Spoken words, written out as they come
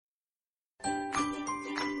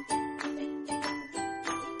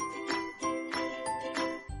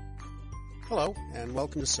Hello, and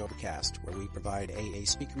welcome to Sobercast, where we provide AA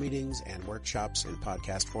speaker meetings and workshops in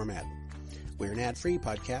podcast format. We're an ad-free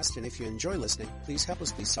podcast, and if you enjoy listening, please help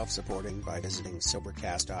us be self-supporting by visiting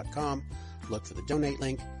Sobercast.com, look for the donate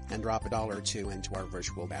link, and drop $1 or $2 into our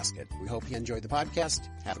virtual basket. We hope you enjoy the podcast.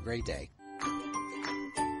 Have a great day.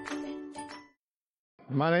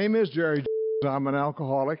 My name is Jerry. I'm an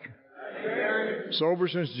alcoholic. Sober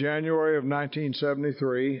since January of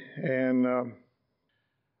 1973, and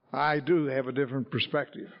I do have a different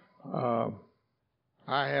perspective. I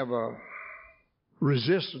have a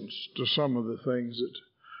resistance to some of the things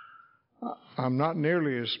that I'm not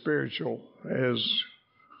nearly as spiritual as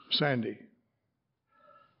Sandy.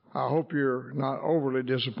 I hope you're not overly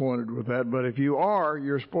disappointed with that, but if you are,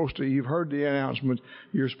 you've heard the announcement,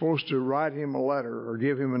 you're supposed to write him a letter or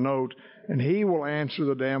give him a note, and he will answer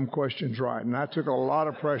the damn questions right. And that took a lot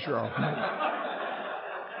of pressure off me.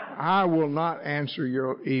 I will not answer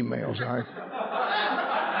your emails.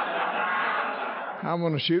 I'm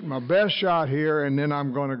going to shoot my best shot here, and then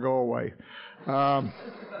I'm going to go away.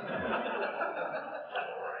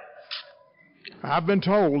 I've been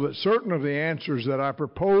told that certain of the answers that I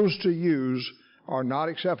propose to use are not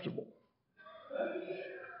acceptable.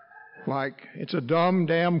 Like, it's a dumb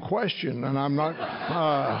damn question, and I'm not...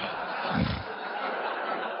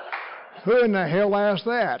 who in the hell asked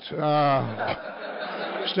that?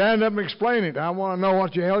 Stand up and explain it. I want to know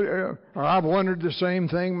what the hell... or I've wondered the same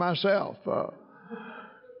thing myself.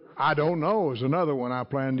 I don't know is another one I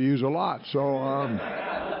plan to use a lot. So,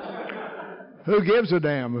 who gives a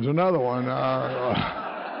damn is another one.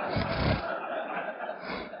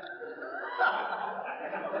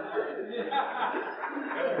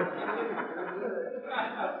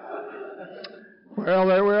 Well,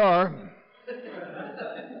 there we are.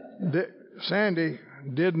 Sandy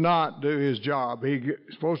did not do his job. He's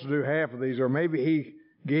supposed to do half of these, or maybe he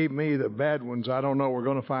gave me the bad ones. I don't know. We're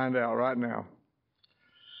going to find out right now.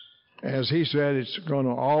 As he said, it's going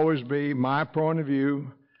to always be my point of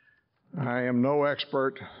view. I am no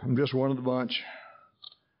expert. I'm just one of the bunch.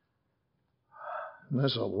 And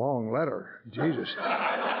that's a long letter. Jesus.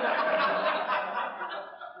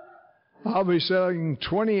 I'll be selling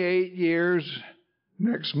 28 years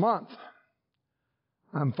next month.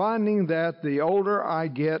 I'm finding that the older I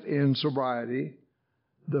get in sobriety,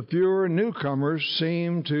 the fewer newcomers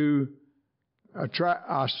seem to attract.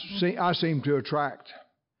 I seem to attract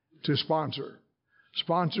to sponsor.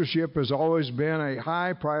 Sponsorship has always been a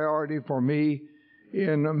high priority for me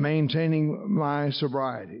in maintaining my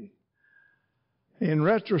sobriety. In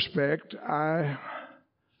retrospect, I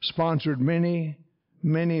sponsored many,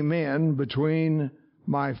 many men between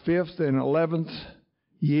my 5th and 11th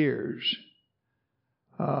years.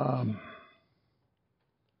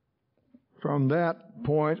 From that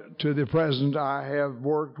point to the present, I have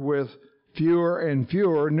worked with fewer and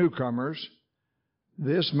fewer newcomers.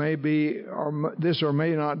 This may be, or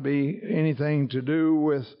may not be, anything to do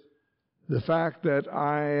with the fact that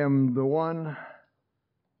I am the one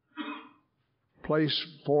place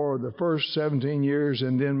for the first 17 years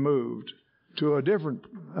and then moved to a different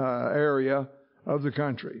area of the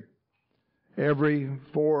country every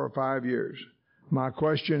 4 or 5 years. My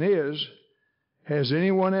question is, has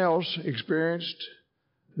anyone else experienced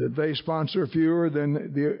that they sponsor fewer than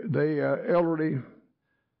the elderly?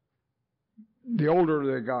 The older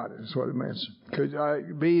they got is what it means. Could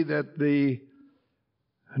it be that the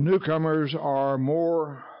newcomers are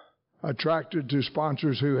more attracted to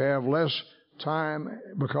sponsors who have less time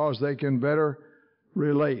because they can better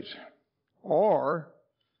relate? Or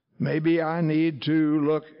maybe I need to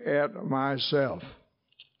look at myself.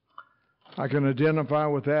 I can identify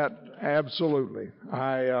with that absolutely.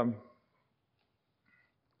 I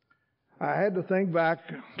had to think back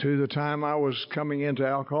to the time I was coming into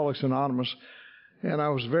Alcoholics Anonymous, and I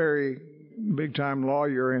was a very big-time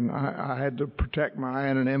lawyer, and I had to protect my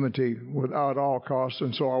anonymity at all costs,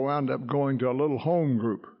 and so I wound up going to a little home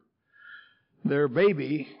group. Their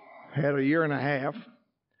baby had 1.5 years.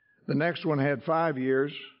 The next one had 5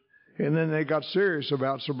 years, and then they got serious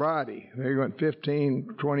about sobriety. They went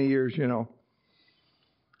 15, 20 years, you know.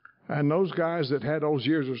 And those guys that had those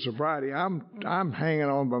years of sobriety, I'm hanging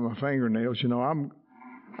on by my fingernails, you know.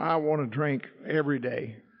 I want to drink every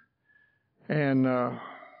day. And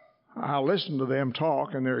I listen to them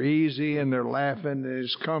talk, and they're easy, and they're laughing, and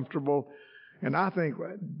it's comfortable. And I think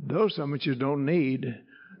those some of you don't need.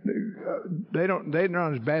 They're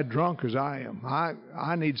not as bad drunk as I am.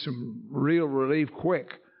 I need some real relief quick.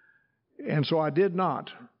 And so I did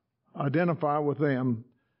not identify with them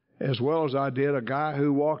as well as I did a guy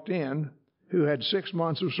who walked in who had 6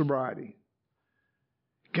 months of sobriety.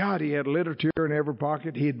 God, he had literature in every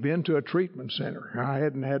pocket. He had been to a treatment center.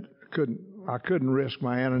 I couldn't risk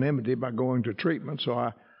my anonymity by going to treatment, so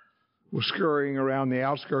I was scurrying around the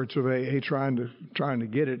outskirts of AA trying to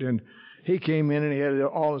get it. And he came in and he had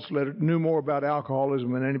all this literature, knew more about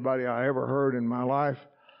alcoholism than anybody I ever heard in my life.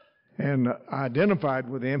 And I identified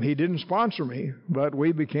with him. He didn't sponsor me, but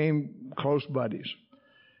we became close buddies.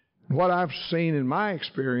 What I've seen in my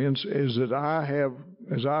experience is that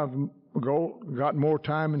as I've got more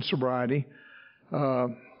time in sobriety, I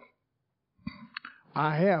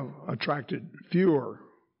have attracted fewer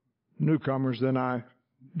newcomers than I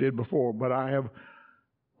did before, but I have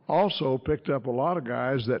also picked up a lot of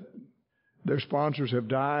guys that their sponsors have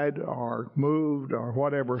died or moved or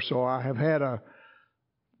whatever, so I have had a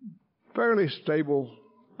fairly stable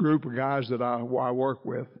group of guys that I work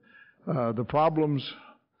with. The problems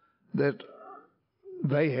that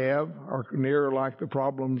they have are near like the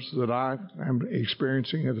problems that I am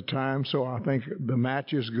experiencing at the time, so I think the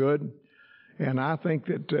match is good. And I think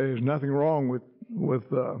that there's nothing wrong with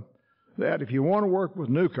that. If you want to work with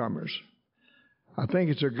newcomers, I think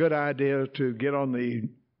it's a good idea to get on the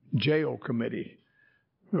jail committee.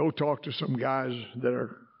 Go talk to some guys that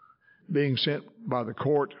are being sent by the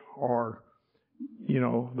court, or, they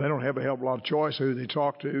don't have a hell of a lot of choice who they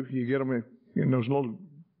talk to. You get them in those little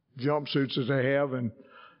jumpsuits that they have, and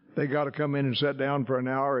they got to come in and sit down for an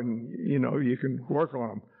hour, and, you can work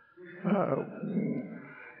on them.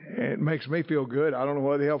 It makes me feel good. I don't know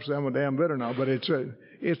whether it helps them a damn bit or not, but it's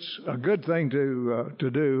a good thing to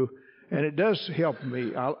do, and it does help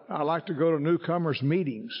me. I like to go to newcomers'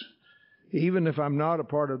 meetings. Even if I'm not a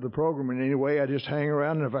part of the program in any way, I just hang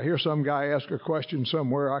around, and if I hear some guy ask a question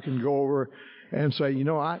somewhere, I can go over and say,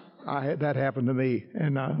 I had that happen to me,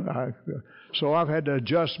 and so I've had to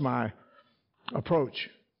adjust my approach.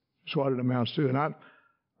 That's what it amounts to, and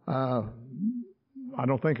I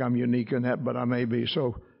don't think I'm unique in that, but I may be.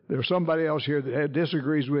 So there's somebody else here that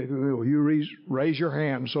disagrees with me. Will you raise your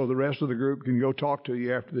hand so the rest of the group can go talk to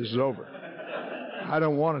you after this is over? I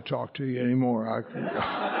don't want to talk to you anymore.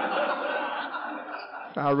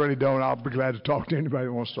 I really don't. I'll be glad to talk to anybody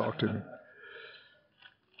who wants to talk to me.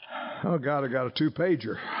 Oh, God, I got a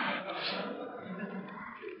 2-pager.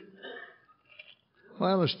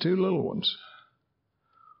 Well, there's 2 little ones.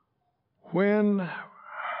 When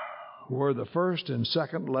were the first and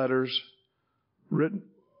second letters written?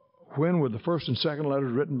 When were the first and second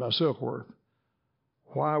letters written by Silkworth?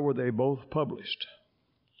 Why were they both published?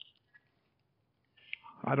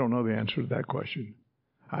 I don't know the answer to that question.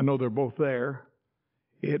 I know they're both there.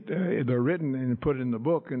 They're written and put in the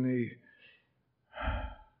book. And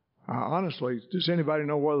honestly, does anybody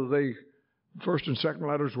know whether the first and second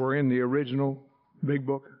letters were in the original big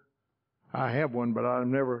book? I have one, but I've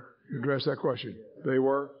never addressed that question. They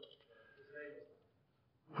were?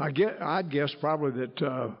 I'd guess probably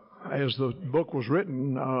that as the book was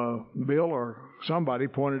written, Bill or somebody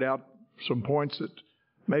pointed out some points that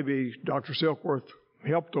maybe Dr. Silkworth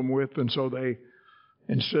helped them with, and so they,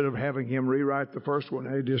 instead of having him rewrite the first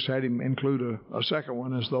one, they just had him include a second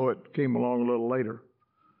one as though it came along a little later.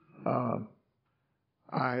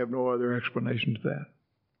 I have no other explanation to that.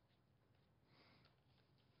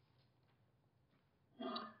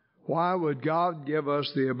 Why would God give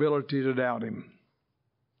us the ability to doubt Him?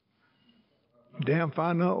 Damn if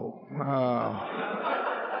I know.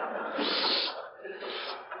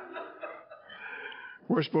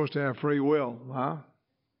 We're supposed to have free will, huh?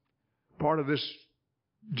 Part of this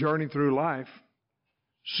journey through life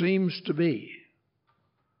seems to be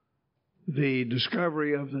the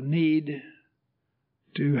discovery of the need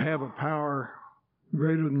to have a power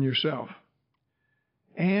greater than yourself.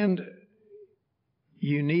 And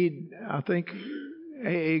you need, I think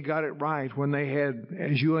AA got it right when they had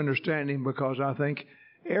As You Understand Him, because I think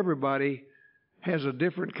everybody has a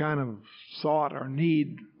different kind of thought or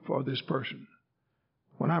need for this person.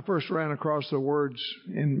 When I first ran across the words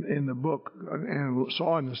in the book and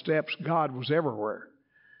saw in the steps, God was everywhere.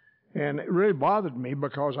 And it really bothered me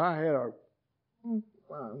because I had a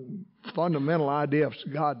fundamental idea of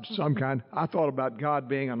God of some kind. I thought about God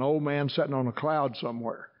being an old man sitting on a cloud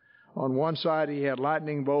somewhere. On one side he had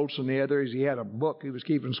lightning bolts, and the other he had a book. He was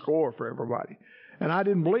keeping score for everybody. And I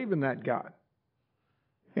didn't believe in that God.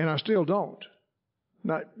 And I still don't.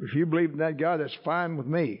 Now, if you believe in that God, that's fine with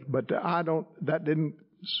me. But I don't. That didn't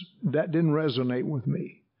resonate with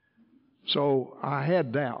me. So I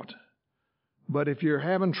had doubt. But if you're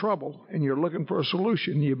having trouble and you're looking for a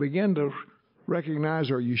solution, you begin to recognize,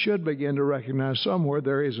 or you should begin to recognize somewhere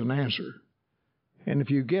there is an answer. And if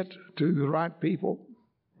you get to the right people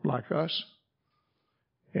like us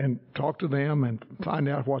and talk to them and find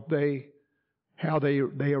out what they how they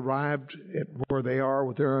arrived at where they are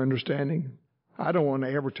with their understanding. I don't want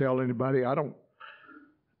to ever tell anybody.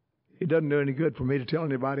 It doesn't do any good for me to tell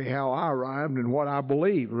anybody how I arrived and what I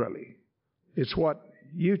believe, really. It's what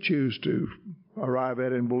you choose to arrive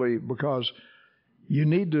at and believe, because you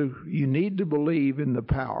need to believe in the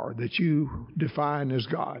power that you define as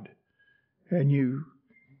God. And you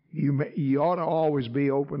ought to always be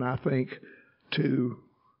open, I think, to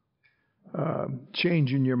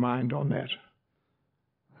changing your mind on that.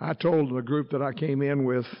 I told the group that I came in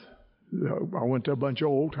with, I went to a bunch of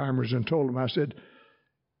old-timers and told them, I said,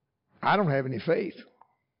 I don't have any faith.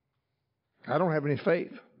 I don't have any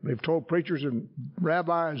faith. They've told preachers and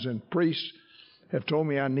rabbis and priests have told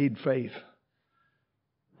me I need faith.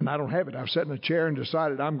 And I don't have it. I've sat in a chair and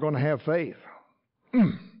decided I'm going to have faith.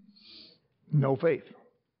 No faith.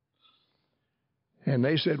 And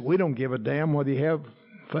they said, we don't give a damn whether you have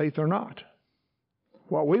faith or not.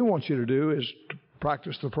 What we want you to do is to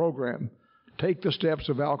practice the program. Take the steps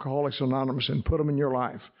of Alcoholics Anonymous and put them in your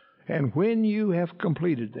life. And when you have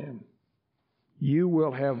completed them, you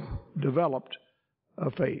will have developed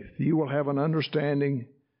a faith. You will have an understanding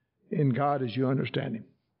in God as you understand Him.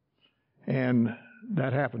 And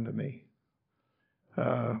that happened to me.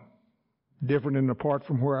 Different and apart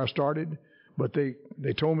from where I started, but they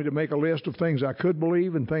told me to make a list of things I could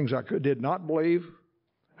believe and things I did not believe.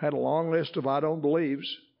 Had a long list of I don't believes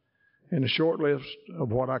and a short list of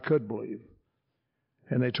what I could believe.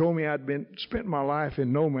 And they told me I'd spent my life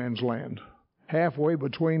in no man's land, halfway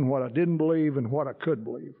between what I didn't believe and what I could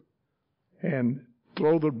believe. And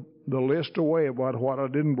throw the list away about what I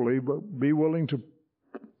didn't believe, but be willing to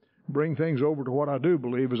bring things over to what I do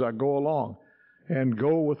believe as I go along, and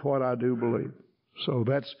go with what I do believe. So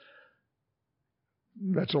that's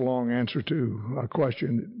a long answer to a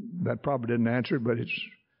question that probably didn't answer it, but it's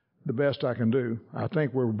the best I can do. I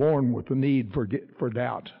think we're born with the need for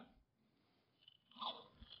doubt.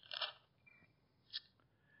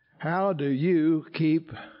 How do you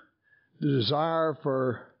keep the desire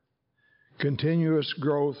for continuous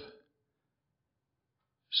growth,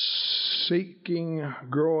 seeking,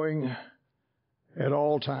 growing at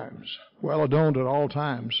all times? Well, I don't at all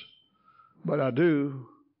times, but I do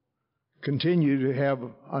continue to have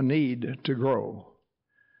a need to grow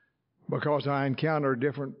because I encounter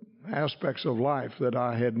different aspects of life that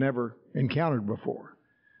I had never encountered before.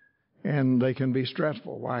 And they can be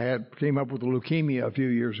stressful. I came up with leukemia a few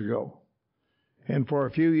years ago. And for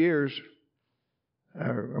a few years,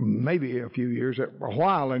 maybe a few years, a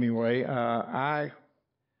while anyway, I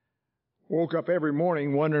woke up every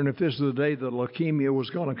morning wondering if this is the day the leukemia was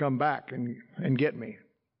going to come back and get me.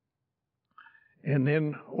 And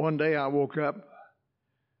then one day I woke up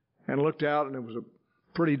and looked out, and it was a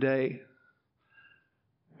pretty day.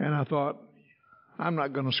 And I thought, I'm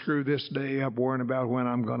not going to screw this day up worrying about when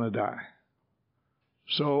I'm going to die.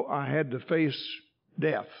 So I had to face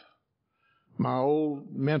death. My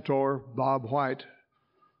old mentor, Bob White,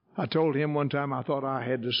 I told him one time I thought I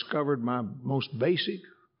had discovered my most basic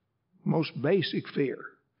fear.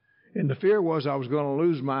 And the fear was I was going to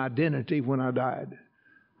lose my identity when I died.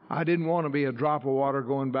 I didn't want to be a drop of water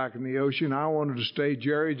going back in the ocean. I wanted to stay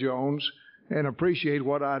Jerry Jones and appreciate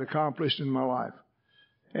what I'd accomplished in my life.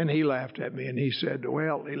 And he laughed at me and he said,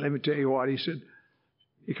 well, let me tell you what. He said,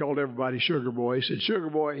 he called everybody Sugar Boy. He said, Sugar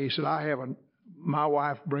Boy, he said, my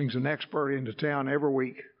wife brings an expert into town every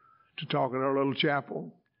week to talk at our little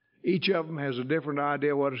chapel. Each of them has a different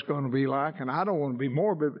idea what it's going to be like, and I don't want to be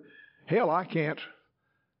morbid. Hell, I can't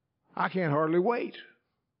hardly wait.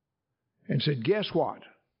 And said, guess what?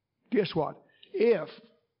 Guess what? If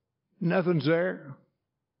nothing's there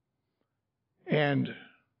and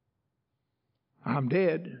I'm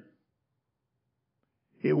dead,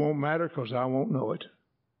 it won't matter because I won't know it.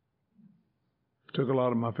 Took a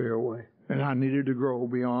lot of my fear away. And I needed to grow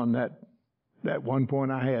beyond that one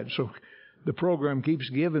point I had. So the program keeps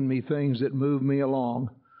giving me things that move me along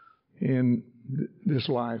in this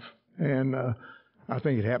life. And I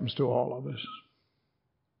think it happens to all of us.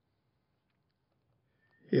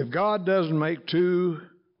 If God doesn't make too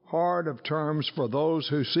hard of terms for those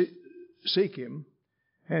who seek Him,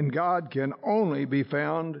 and God can only be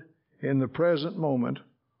found in the present moment,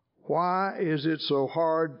 why is it so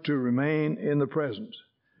hard to remain in the present?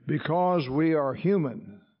 Because we are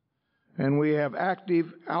human, and we have active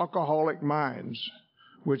alcoholic minds,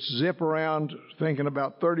 which zip around thinking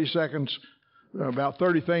about 30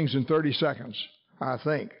 things in 30 seconds, I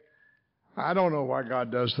think. I don't know why God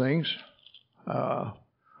does things.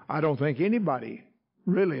 I don't think anybody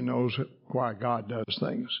really knows why God does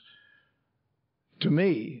things. To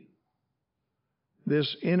me,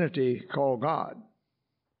 this entity called God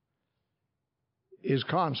is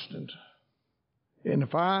constant. And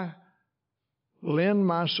if I lend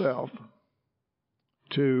myself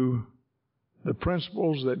to the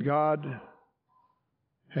principles that God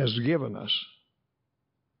has given us,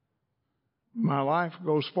 my life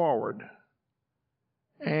goes forward,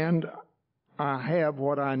 and I have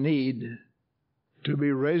what I need to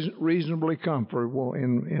be reasonably comfortable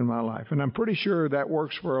in my life. And I'm pretty sure that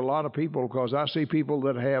works for a lot of people, because I see people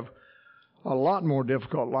that have a lot more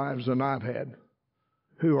difficult lives than I've had,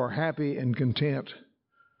 who are happy and content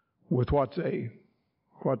with what they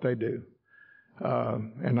do.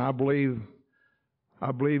 And I believe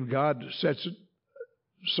God sets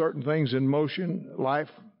certain things in motion. Life,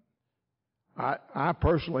 I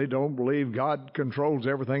personally don't believe God controls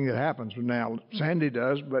everything that happens. Now, Sandy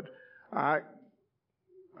does, but I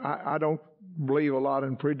don't believe a lot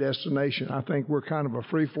in predestination. I think we're kind of a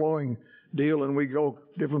free-flowing deal, and we go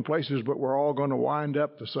different places, but we're all going to wind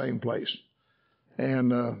up the same place.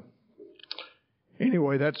 And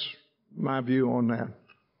anyway, that's my view on that.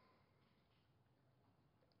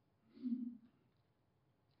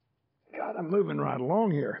 God, I'm moving right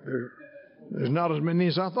along here. There's not as many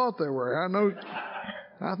as I thought there were.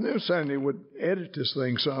 I knew Sandy would edit this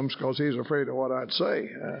thing some because he's afraid of what I'd say.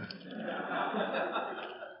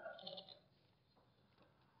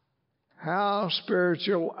 How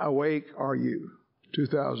spiritual awake are you?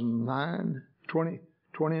 2009,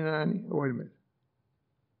 29? Wait a minute.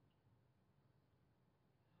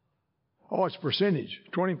 Oh, it's percentage.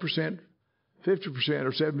 20%, 50%,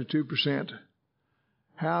 or 72%.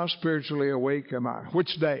 How spiritually awake am I?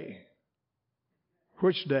 Which day?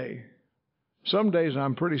 Which day? Some days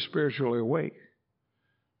I'm pretty spiritually awake.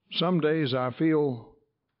 Some days I feel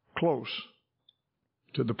close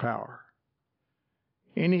to the power.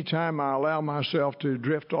 Anytime I allow myself to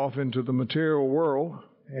drift off into the material world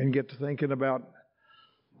and get to thinking about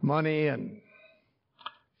money and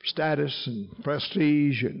status and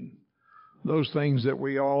prestige and those things that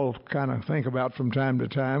we all kind of think about from time to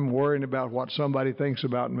time, worrying about what somebody thinks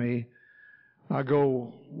about me, I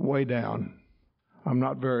go way down. I'm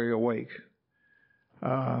not very awake.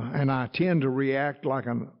 And I tend to react like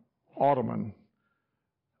an automaton,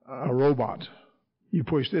 a robot. You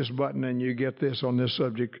push this button and you get this on this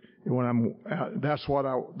subject. That's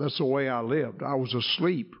the way I lived. I was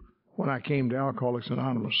asleep when I came to Alcoholics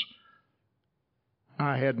Anonymous.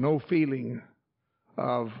 I had no feeling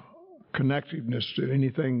of connectedness to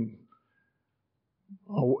anything,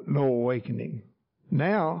 no awakening.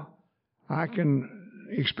 Now I can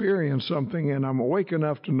experience something, and I'm awake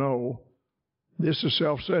enough to know this is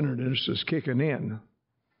self-centeredness is kicking in.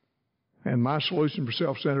 And my solution for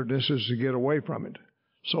self-centeredness is to get away from it.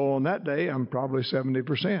 So on that day, I'm probably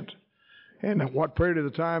 70%. And at what period of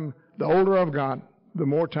the time, the older I've got, the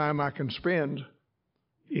more time I can spend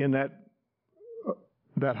in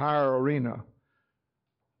that higher arena.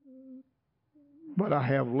 But I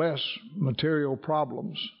have less material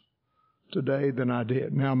problems today than I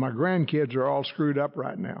did. Now, my grandkids are all screwed up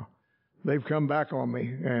right now. They've come back on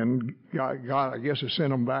me, and God, I guess, has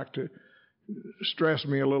sent them back to stress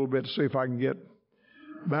me a little bit to see if I can get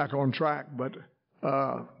back on track. But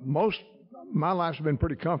my life's been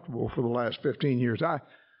pretty comfortable for the last 15 years.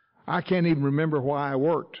 I can't even remember why I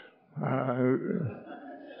worked.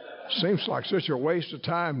 Seems like such a waste of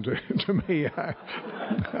time to me.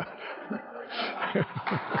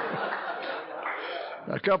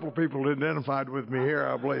 A couple of people identified with me here,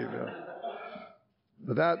 I believe.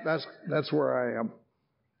 But that's where I am.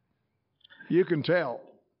 You can tell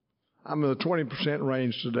I'm in the 20%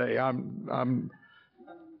 range today.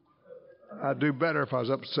 I'd do better if I was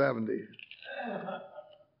up to 70.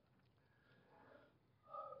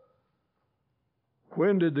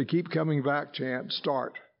 When did the keep coming back chant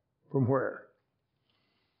start? From where?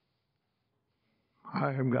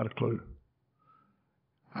 I haven't got a clue.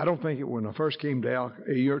 I don't think it when I first came to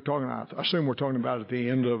you're talking. I assume we're talking about at the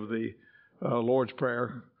end of the Lord's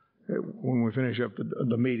Prayer when we finish up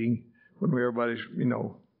the meeting, when everybody's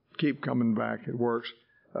keep coming back. It works.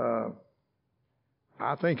 I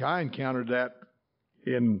think I encountered that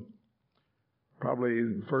in probably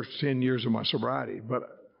the first 10 years of my sobriety,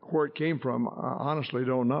 but where it came from, I honestly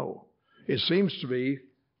don't know. It seems to be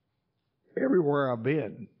everywhere I've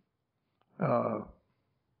been. Does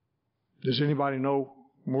anybody know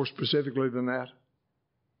more specifically than that?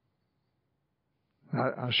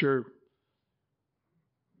 I sure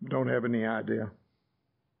don't have any idea.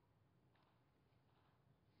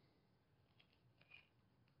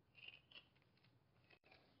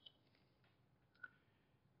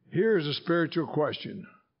 Here's a spiritual question.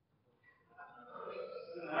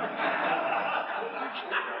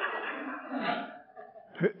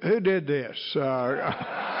 Who did this?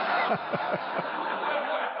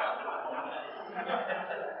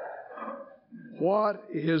 What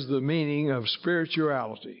is the meaning of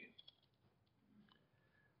spirituality?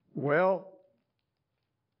 Well,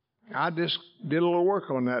 I just did a little work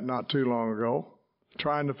on that not too long ago,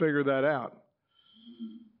 trying to figure that out.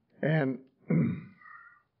 And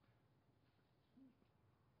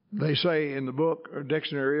they say in the book or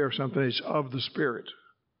dictionary or something, it's of the Spirit.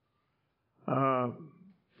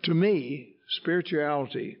 To me,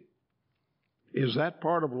 spirituality is that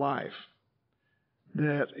part of life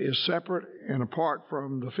that is separate and apart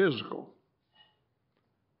from the physical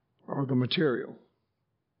or the material.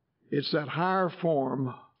 It's that higher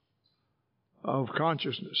form of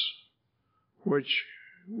consciousness which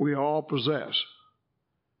we all possess.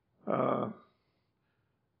 Dr.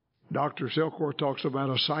 Silkworth talks about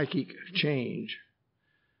a psychic change.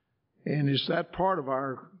 And it's that part of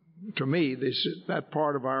our, to me, that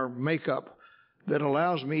part of our makeup that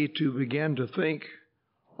allows me to begin to think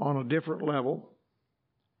on a different level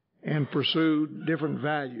and pursue different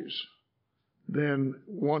values than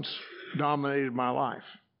once dominated my life.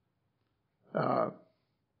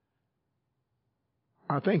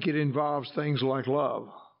 I think it involves things like love.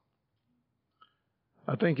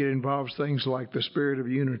 I think it involves things like the spirit of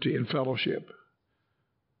unity and fellowship.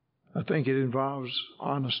 I think it involves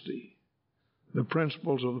honesty, the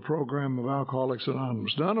principles of the program of Alcoholics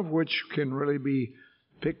Anonymous, none of which can really be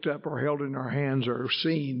picked up or held in our hands or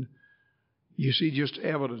seen. You see just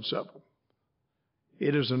evidence of them.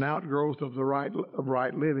 It is an outgrowth of the right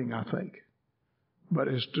living, I think. But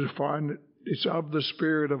it's defined, it's of the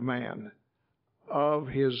spirit of man, of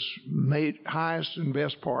his highest and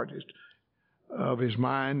best part of his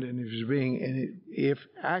mind and of his being. And if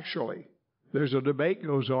actually there's a debate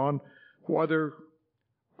goes on whether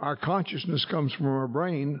our consciousness comes from our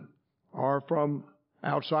brain or from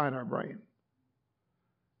outside our brain.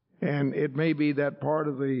 And it may be that part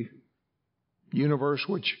of the universe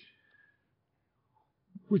which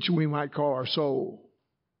we might call our soul,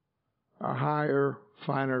 our higher,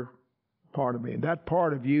 finer part of being. That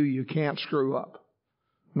part of you can't screw up.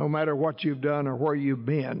 No matter what you've done or where you've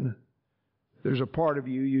been, there's a part of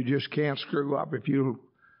you just can't screw up. If you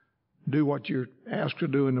do what you're asked to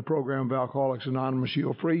do in the program of Alcoholics Anonymous,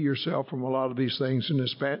 you'll free yourself from a lot of these things. And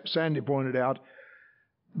as Sandy pointed out,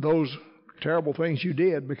 those terrible things you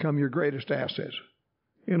did become your greatest asset.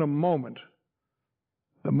 In a moment,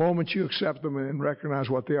 the moment you accept them and recognize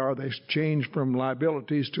what they are, they change from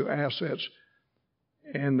liabilities to assets,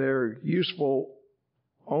 and they're useful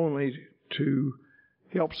only to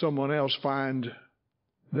help someone else find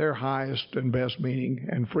their highest and best meaning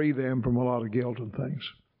and free them from a lot of guilt and things.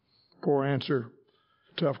 Poor answer,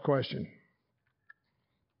 tough question.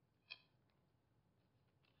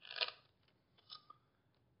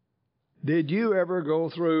 Did you ever go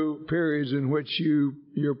through periods in which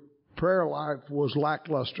your prayer life was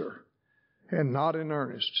lackluster and not in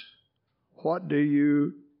earnest? What do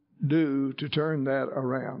you do to turn that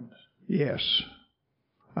around? Yes,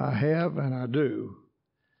 I have and I do.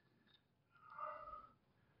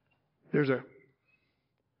 There's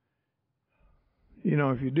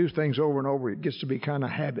if you do things over and over, it gets to be kind of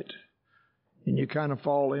habit. And you kind of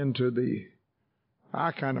fall into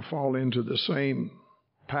I kind of fall into the same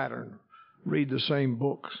pattern, read the same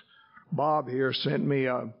books. Bob here sent me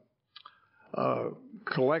a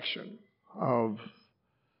collection of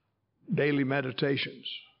daily meditations.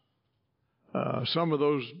 Some of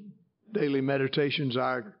those daily meditations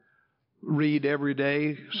I read every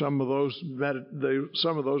day. Some of those I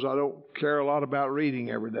don't care a lot about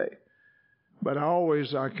reading every day. But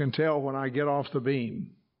I can tell when I get off the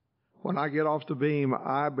beam. When I get off the beam,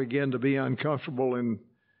 I begin to be uncomfortable in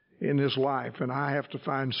this life, and I have to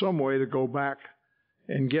find some way to go back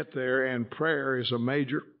and get there, and prayer is a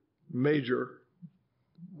major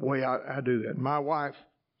way I do that. My wife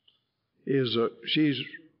is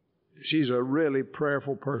she's a really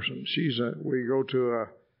prayerful person. We go to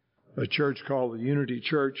a church called the Unity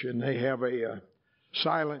Church, and they have a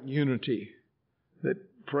silent unity that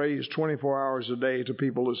prays 24 hours a day to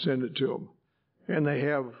people that send it to them. And they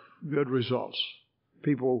have good results.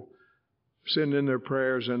 People send in their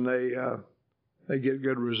prayers and they get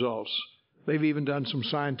good results. They've even done some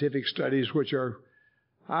scientific studies which are,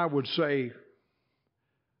 I would say,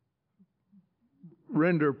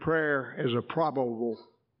 render prayer as a probable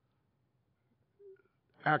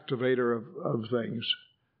activator of things.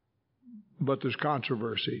 But there's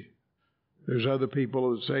controversy. There's other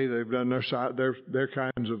people that say they've done their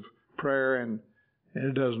kinds of prayer and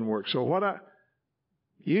it doesn't work. So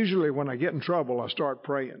usually when I get in trouble, I start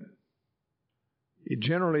praying.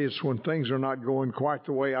 Generally, it's when things are not going quite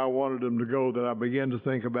the way I wanted them to go that I begin to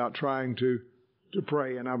think about trying to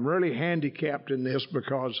pray. And I'm really handicapped in this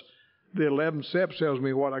because the 11th step tells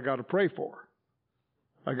me what I got to pray for.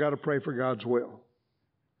 I got to pray for God's will.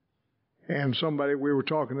 And we were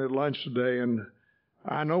talking at lunch today, and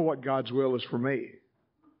I know what God's will is for me.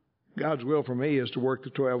 God's will for me is to work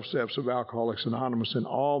the 12 steps of Alcoholics Anonymous in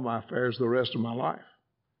all my affairs the rest of my life.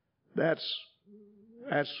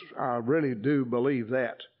 I really do believe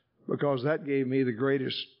that, because that gave me the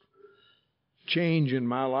greatest change in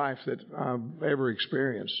my life that I've ever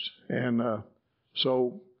experienced. And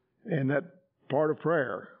that part of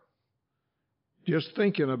prayer, just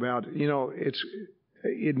thinking about it,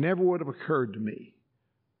 it never would have occurred to me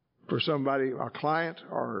for somebody, a client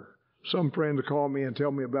or some friend, to call me and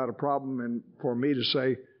tell me about a problem and for me to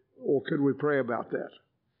say, well, could we pray about that?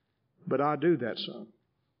 But I do that some.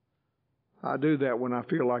 I do that when I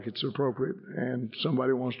feel like it's appropriate and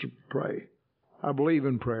somebody wants to pray. I believe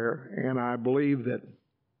in prayer, and I believe that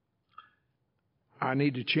I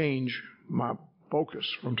need to change my focus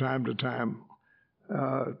from time to time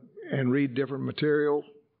and read different material,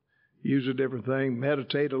 use a different thing,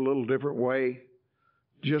 meditate a little different way,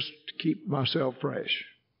 just to keep myself fresh.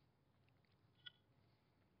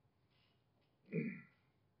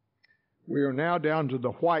 We are now down to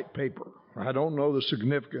the white paper. I don't know the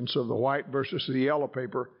significance of the white versus the yellow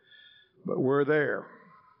paper, but we're there.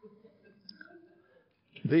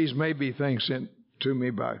 These may be things sent to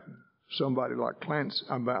me by somebody like Clancy,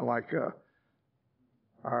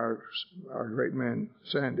 our great man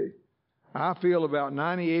Sandy. I feel about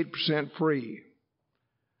 98% free.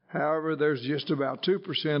 However, there's just about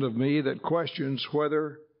 2% of me that questions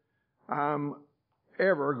whether I'm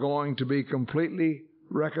ever going to be completely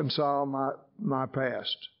reconcile my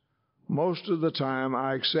past. Most of the time,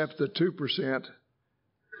 I accept the 2%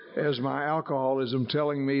 as my alcoholism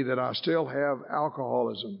telling me that I still have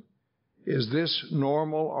alcoholism. Is this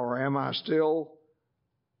normal, or am I still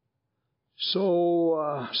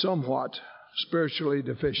so somewhat spiritually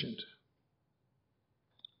deficient?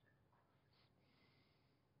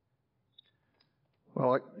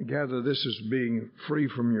 Well, I gather this is being free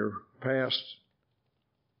from your past.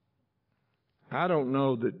 I don't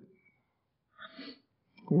know that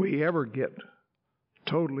we ever get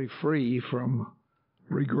totally free from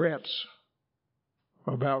regrets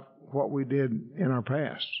about what we did in our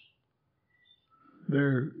past.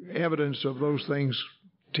 There, evidence of those things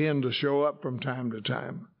tend to show up from time to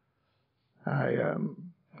time. I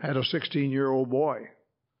had a 16-year-old boy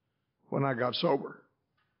when I got sober.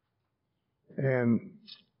 And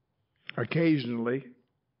occasionally,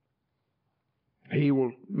 he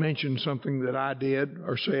will mention something that I did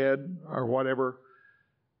or said or whatever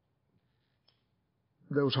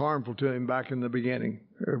that was harmful to him back in the beginning,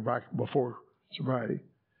 or back before sobriety.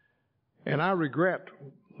 And I regret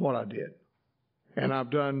what I did. And I've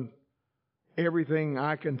done everything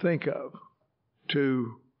I can think of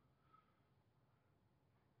to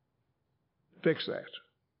fix that.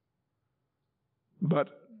 But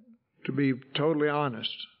to be totally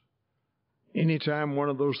honest, anytime one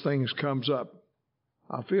of those things comes up,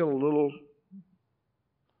 I feel a little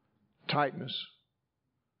tightness.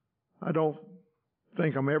 I don't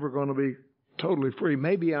think I'm ever going to be totally free.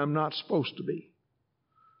 Maybe I'm not supposed to be.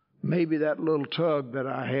 Maybe that little tug that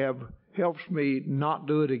I have helps me not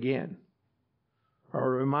do it again,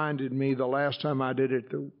 or reminded me the last time I did it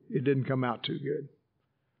that it didn't come out too good.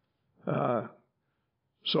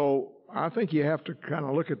 So I think you have to kind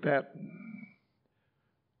of look at that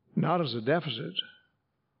not as a deficit,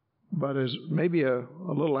 but as maybe a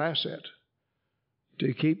little asset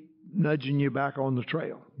to keep nudging you back on the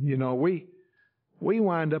trail. You know, we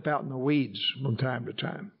wind up out in the weeds from time to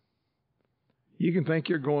time. You can think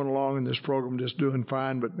you're going along in this program just doing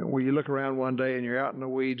fine, but when you look around one day and you're out in the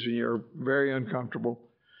weeds and you're very uncomfortable.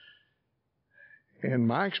 And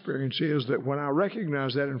my experience is that when I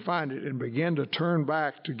recognize that and find it and begin to turn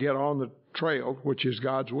back to get on the trail, which is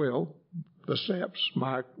God's will, the steps,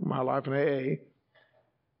 my life in AA,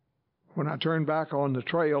 when I turn back on the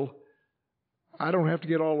trail, I don't have to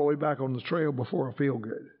get all the way back on the trail before I feel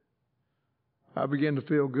good. I begin to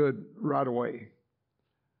feel good right away.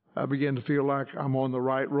 I begin to feel like I'm on the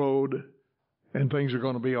right road and things are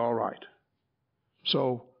going to be all right.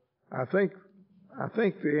 So I think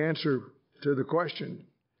the answer to the question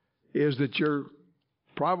is that you're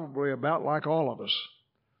probably about like all of us.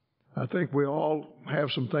 I think we all have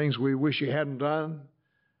some things we wish you hadn't done,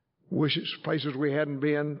 wishes, places we hadn't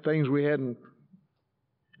been, things we hadn't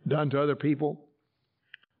done to other people.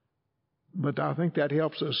 But I think that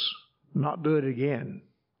helps us not do it again,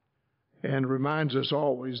 and reminds us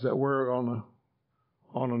always that we're on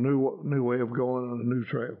on a new way of going on a new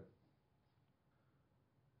trail.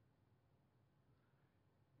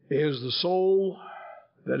 Is the soul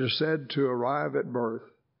that is said to arrive at birth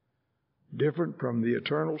different from the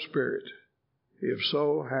eternal spirit? If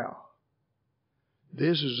so, how?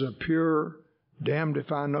 This is a pure damned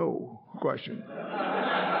if I know question.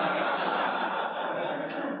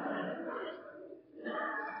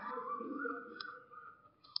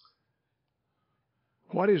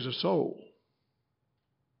 What is a soul?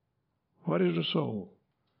 What is a soul?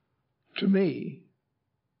 To me,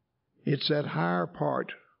 it's that higher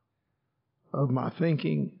part of my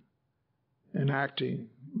thinking and acting,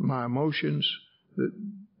 my emotions,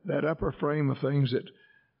 that upper frame of things that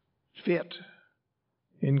fit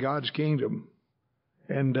in God's kingdom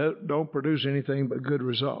and don't produce anything but good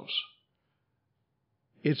results.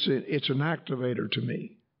 It's an activator to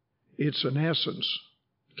me. It's an essence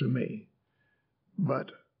to me.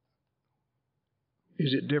 But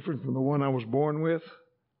is it different from the one I was born with?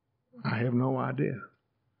 I have no idea.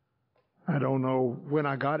 I don't know when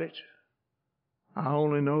I got it. I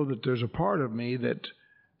only know that there's a part of me that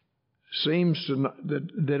seems to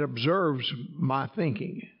that observes my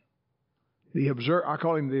thinking. I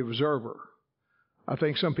call him the observer. I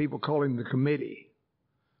think some people call him the committee.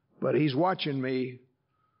 But he's watching me,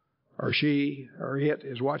 or she, or it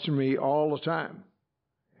is watching me all the time.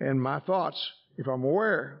 And my thoughts, if I'm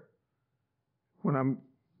aware, when I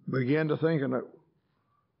begin to think and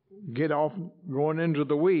get off going into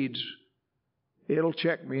the weeds, it'll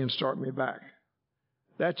check me and start me back.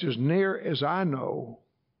 That's as near as I know,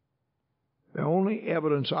 the only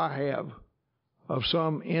evidence I have of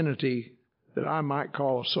some entity that I might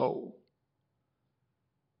call a soul.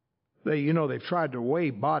 They've tried to weigh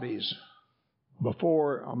bodies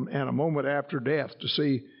before and a moment after death to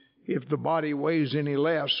see if the body weighs any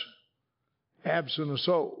less absent a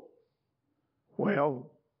soul.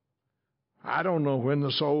 Well, I don't know when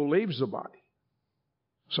the soul leaves the body.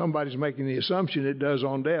 Somebody's making the assumption it does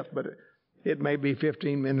on death, but it may be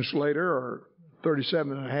 15 minutes later or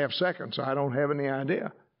 37 and a half seconds. I don't have any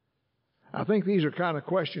idea. I think these are kind of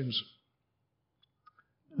questions,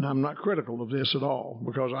 and I'm not critical of this at all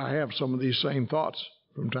because I have some of these same thoughts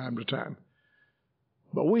from time to time.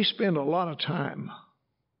 But we spend a lot of time,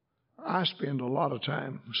 I spend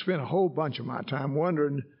a whole bunch of my time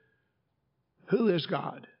wondering, who is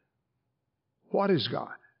God? What is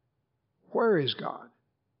God? Where is God?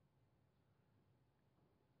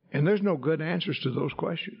 And there's no good answers to those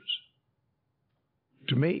questions.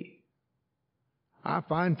 To me, I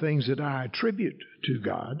find things that I attribute to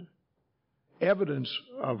God, evidence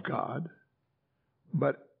of God,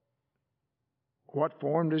 but what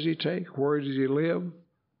form does he take? Where does he live?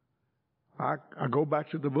 I go back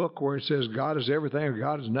to the book where it says God is everything or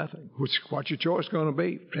God is nothing. What's your choice going to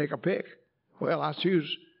be? Take a pick. Well, I choose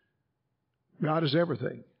God is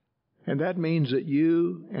everything. And that means that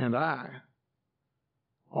you and I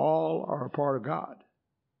all are a part of God.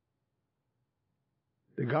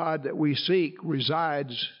 The God that we seek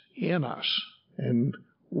resides in us and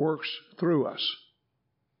works through us.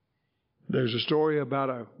 There's a story about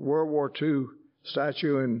a World War II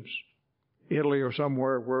statue in Italy or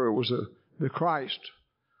somewhere where it was the Christ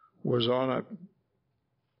was on a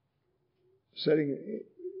setting,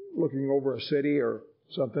 looking over a city or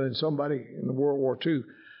something, and somebody in the World War II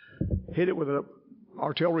hit it with an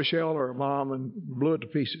artillery shell or a bomb and blew it to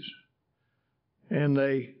pieces. And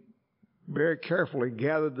they very carefully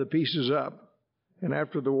gathered the pieces up, and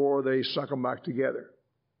after the war they stuck them back together.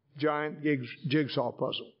 Giant jigsaw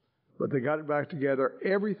puzzle. But they got it back together,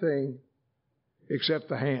 everything except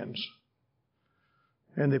the hands.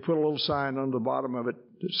 And they put a little sign on the bottom of it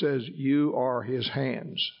that says, "You are his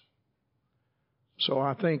hands." So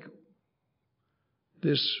I think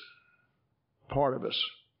this part of us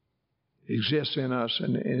exists in us,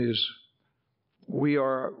 and we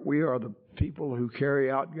are the people who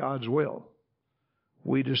carry out God's will.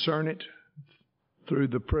 We discern it through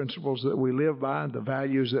the principles that we live by, the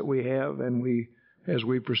values that we have, and as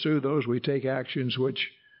we pursue those, we take actions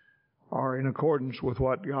which are in accordance with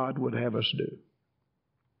what God would have us do.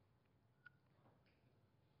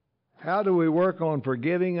 How do we work on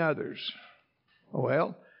forgiving others?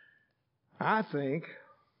 Well, I think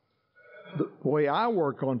the way I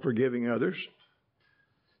work on forgiving others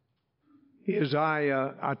is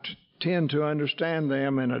I tend to understand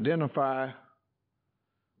them and identify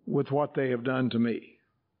with what they have done to me.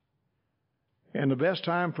 And the best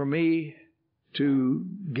time for me to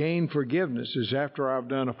gain forgiveness is after I've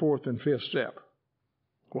done a fourth and fifth step,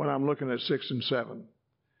 when I'm looking at 6 and 7.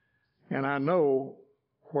 And I know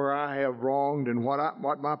where I have wronged and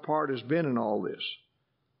what my part has been in all this.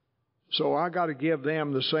 So I got to give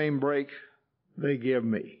them the same break they give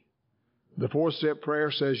me. The 4-step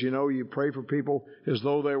prayer says, you pray for people as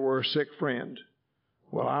though they were a sick friend.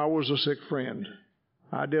 Well, I was a sick friend.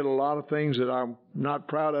 I did a lot of things that I'm not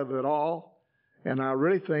proud of at all, and I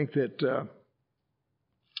really think that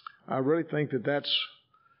that's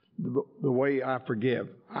the way I forgive.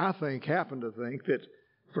 I happen to think that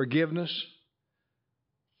forgiveness,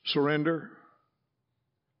 surrender,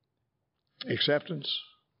 acceptance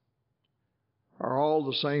are all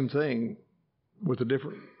the same thing with a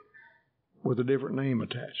different name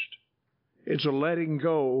attached. It's a letting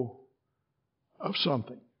go of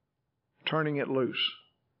something, turning it loose,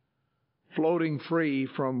 floating free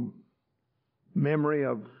from memory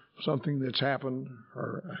of something that's happened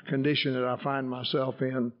or a condition that I find myself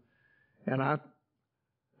in, and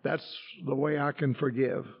that's the way I can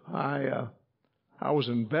forgive. I was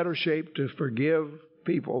in better shape to forgive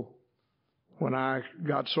people when I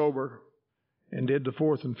got sober and did the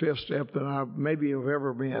 4th and 5th step than I maybe have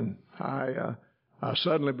ever been. I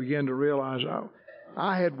suddenly began to realize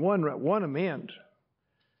I had one amend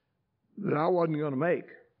that I wasn't going to make.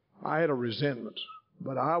 I had a resentment,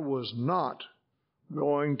 but I was not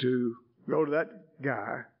going to go to that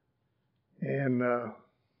guy and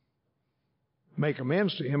make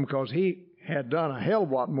amends to him, because he had done a hell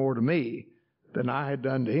of a lot more to me than I had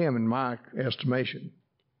done to him in my estimation.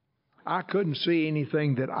 I couldn't see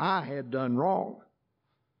anything that I had done wrong.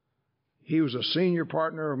 He was a senior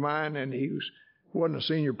partner of mine, and he wasn't a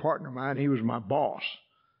senior partner of mine. He was my boss.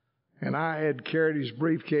 And I had carried his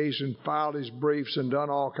briefcase and filed his briefs and done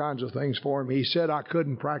all kinds of things for him. He said I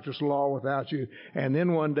couldn't practice law without you. And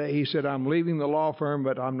then one day he said, I'm leaving the law firm,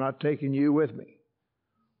 but I'm not taking you with me.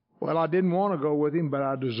 Well, I didn't want to go with him, but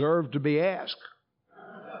I deserved to be asked.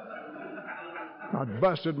 I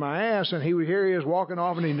busted my ass, and here he is walking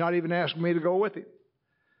off, and he's not even asking me to go with him.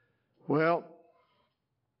 Well,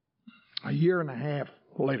 a year and a half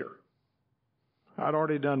later, I'd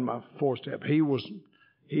already done my 4th step. He was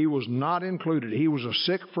not included. He was a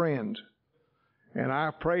sick friend, and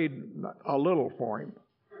I prayed a little for him.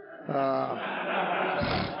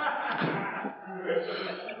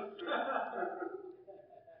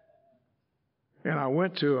 And I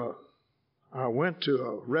went to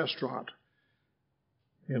a restaurant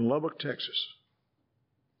in Lubbock, Texas,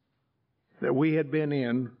 that we had been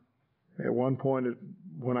in at one point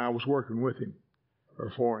when I was working with him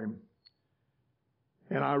or for him.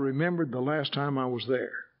 And I remembered the last time I was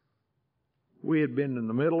there. We had been in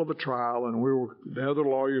the middle of a trial, and the other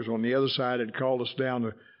lawyers on the other side had called us down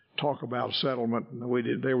to talk about a settlement, and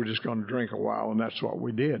they were just going to drink a while, and that's what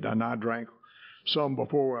we did. And I drank some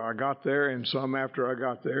before I got there and some after I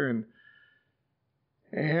got there,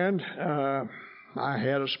 and I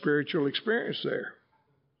had a spiritual experience there.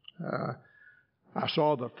 I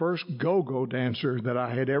saw the first go-go dancer that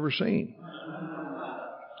I had ever seen.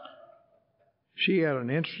 She had an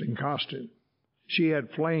interesting costume. She had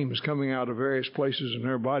flames coming out of various places in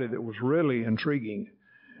her body that was really intriguing,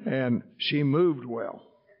 and she moved well.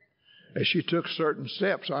 As she took certain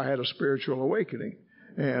steps, I had a spiritual awakening,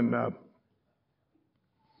 and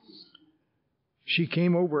she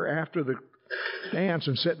came over after the dance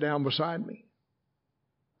and sat down beside me.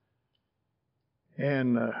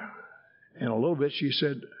 And in a little bit, she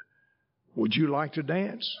said, would you like to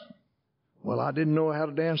dance? Well, I didn't know how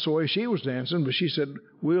to dance the way she was dancing, but she said,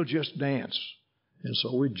 we'll just dance. And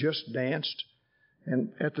so we just danced.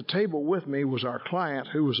 And at the table with me was our client,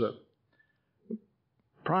 who was a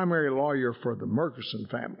primary lawyer for the Murkison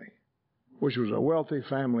family, which was a wealthy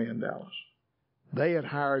family in Dallas. They had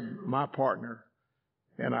hired my partner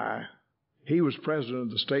and I. He was president of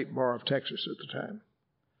the State Bar of Texas at the time,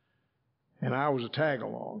 and I was a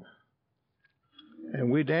tag-along.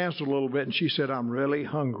 And we danced a little bit, and she said, I'm really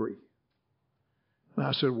hungry. And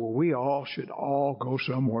I said, well, we all should all go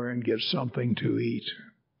somewhere and get something to eat.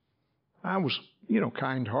 I was,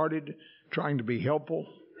 kind-hearted, trying to be helpful.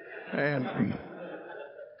 And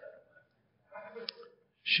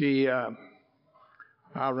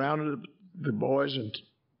I rounded the boys and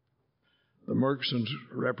the Murkison's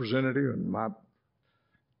representative and my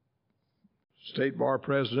state bar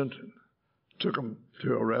president, and took them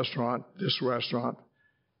to a restaurant, this restaurant,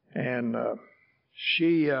 and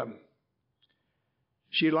she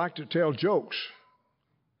liked to tell jokes,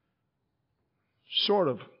 sort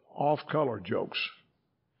of off-color jokes,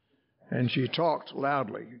 and she talked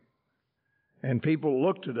loudly, and people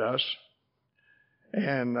looked at us,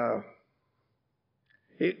 and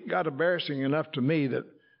it got embarrassing enough to me that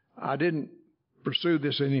I didn't pursue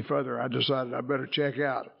this any further. I decided I better check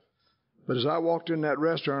out. But as I walked in that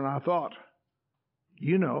restaurant, I thought,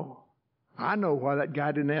 I know why that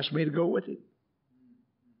guy didn't ask me to go with him.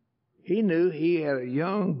 He knew he had a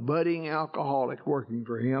young, budding alcoholic working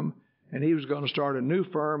for him, and he was going to start a new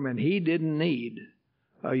firm, and he didn't need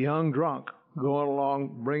a young drunk going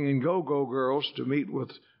along bringing go-go girls to meet with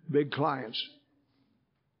big clients.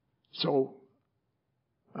 So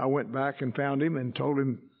I went back and found him and told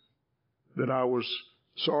him that I was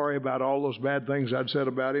sorry about all those bad things I'd said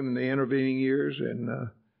about him in the intervening years, and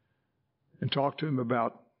talked to him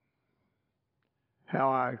about how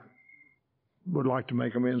I would like to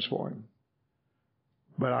make amends for him.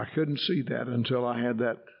 But I couldn't see that until I had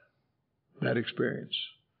that experience.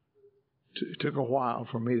 It took a while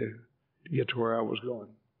for me to get to where I was going.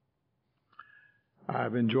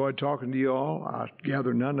 I've enjoyed talking to you all. I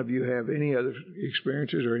gather none of you have any other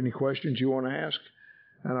experiences or any questions you want to ask.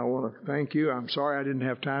 And I want to thank you. I'm sorry I didn't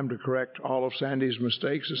have time to correct all of Sandy's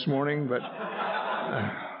mistakes this morning, but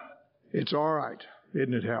it's all right,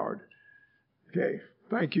 isn't it, Howard? Okay,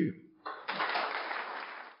 thank you.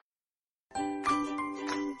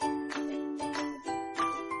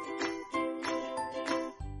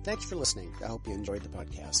 Thanks for listening. I hope you enjoyed the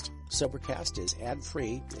podcast. Sobercast is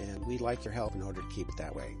ad-free, and we'd like your help in order to keep it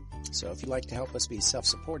that way. So if you'd like to help us be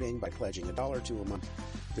self-supporting by pledging $1 or $2 a month,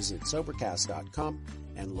 visit Sobercast.com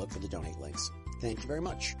and look for the donate links. Thank you very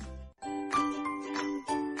much.